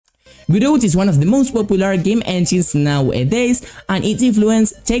Godot is one of the most popular game engines nowadays, and its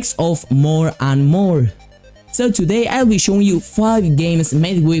influence takes off more and more. So today I'll be showing you 5 games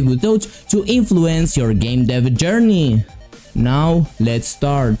made with Godot to influence your game dev journey. Now let's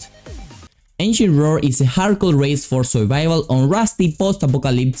start. Ancient Roar is a hardcore race for survival on rusty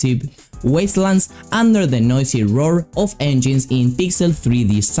post-apocalyptic wastelands under the noisy roar of engines in pixel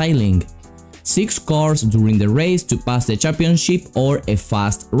 3D styling. 6 cars during the race to pass the championship or a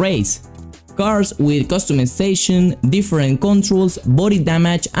fast race. Cars with customization, different controls, body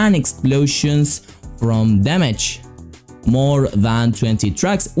damage and explosions from damage. More than 20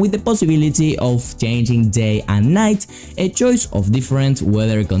 tracks with the possibility of changing day and night, a choice of different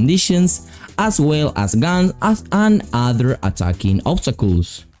weather conditions, as well as guns and other attacking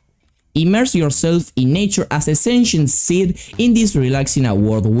obstacles. Immerse yourself in nature as a sentient seed in this relaxing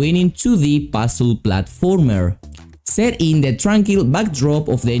award-winning 2D puzzle platformer. Set in the tranquil backdrop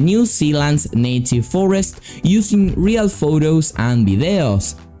of the New Zealand's native forest using real photos and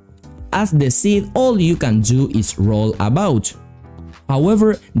videos. As the seed, all you can do is roll about.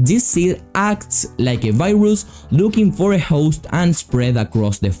 However, this seed acts like a virus looking for a host and spread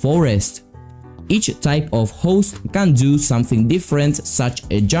across the forest. Each type of host can do something different, such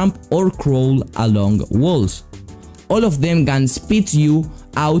as jump or crawl along walls. All of them can spit you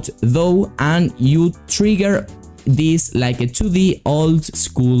out though, and you trigger this like a 2D old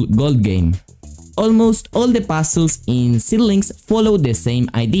school gold game. Almost all the puzzles in Seedlings follow the same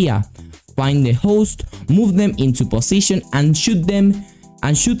idea. Find the host, move them into position and shoot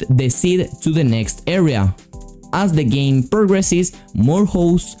the seed to the next area. As the game progresses, more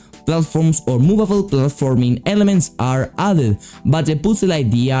hosts, platforms or movable platforming elements are added, but the puzzle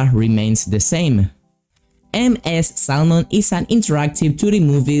idea remains the same. MS Salmon is an interactive 2D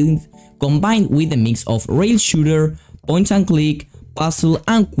movie combined with a mix of rail shooter, point and click, puzzle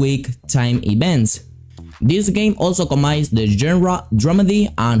and quick time events. This game also combines the genre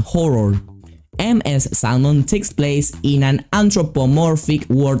dramedy and horror. MS Salmon takes place in an anthropomorphic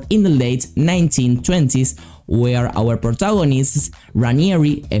world in the late 1920s, where our protagonists,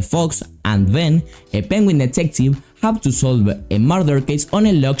 Ranieri, a fox, and Ben, a penguin detective, have to solve a murder case on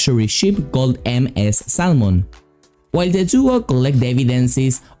a luxury ship called MS Salmon. While the duo collect the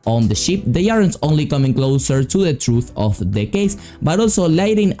evidences on the ship, they aren't only coming closer to the truth of the case, but also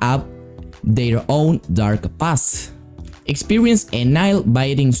lighting up their own dark past. Experience a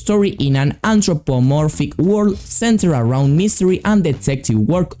nail-biting story in an anthropomorphic world centered around mystery and detective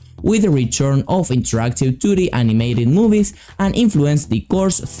work, with the return of interactive 2D animated movies and influence the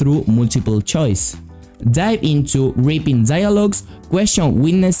course through multiple choice. Dive into ripping dialogues, question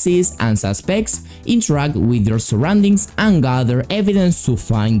witnesses and suspects, interact with your surroundings and gather evidence to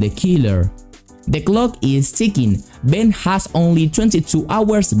find the killer. The clock is ticking. Ben has only 22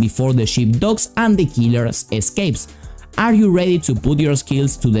 hours before the ship docks and the killer escapes. Are you ready to put your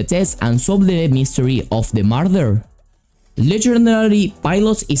skills to the test and solve the mystery of the murder? Legendary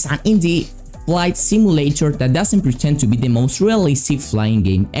Pilots is an indie flight simulator that doesn't pretend to be the most realistic flying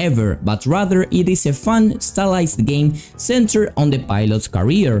game ever, but rather it is a fun, stylized game centered on the pilot's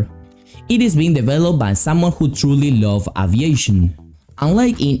career. It is being developed by someone who truly loves aviation.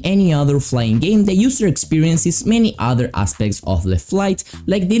 Unlike in any other flying game, the user experiences many other aspects of the flight,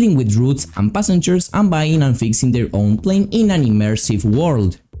 like dealing with routes and passengers and buying and fixing their own plane in an immersive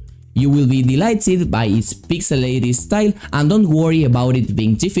world. You will be delighted by its pixelated style, and don't worry about it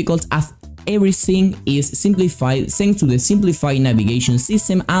being difficult, as everything is simplified thanks to the simplified navigation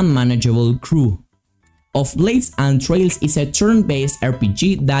system and manageable crew. Of Blades and Trails is a turn-based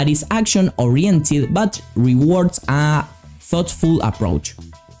RPG that is action-oriented but rewards a thoughtful approach.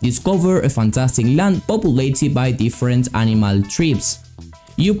 Discover a fantastic land populated by different animal tribes.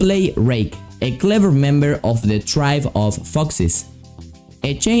 You play Rake, a clever member of the tribe of foxes.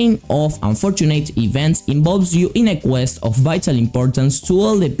 A chain of unfortunate events involves you in a quest of vital importance to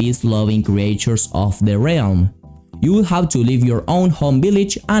all the peace-loving creatures of the realm. You will have to leave your own home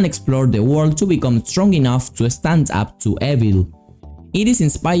village and explore the world to become strong enough to stand up to evil. It is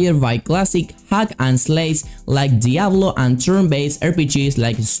inspired by classic hack and slays like Diablo and turn-based RPGs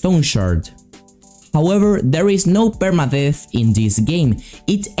like Stone Shard. However, there is no permadeath in this game.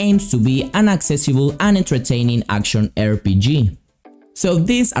 It aims to be an accessible and entertaining action RPG. So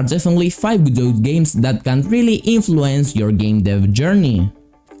these are definitely 5 Godot games that can really influence your game dev journey.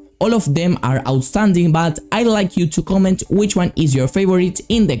 All of them are outstanding, but I'd like you to comment which one is your favorite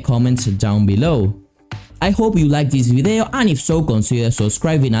in the comments down below. I hope you liked this video, and if so, consider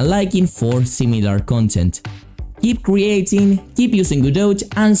subscribing and liking for similar content. Keep creating, keep using Godot,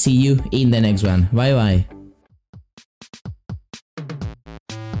 and see you in the next one. Bye bye.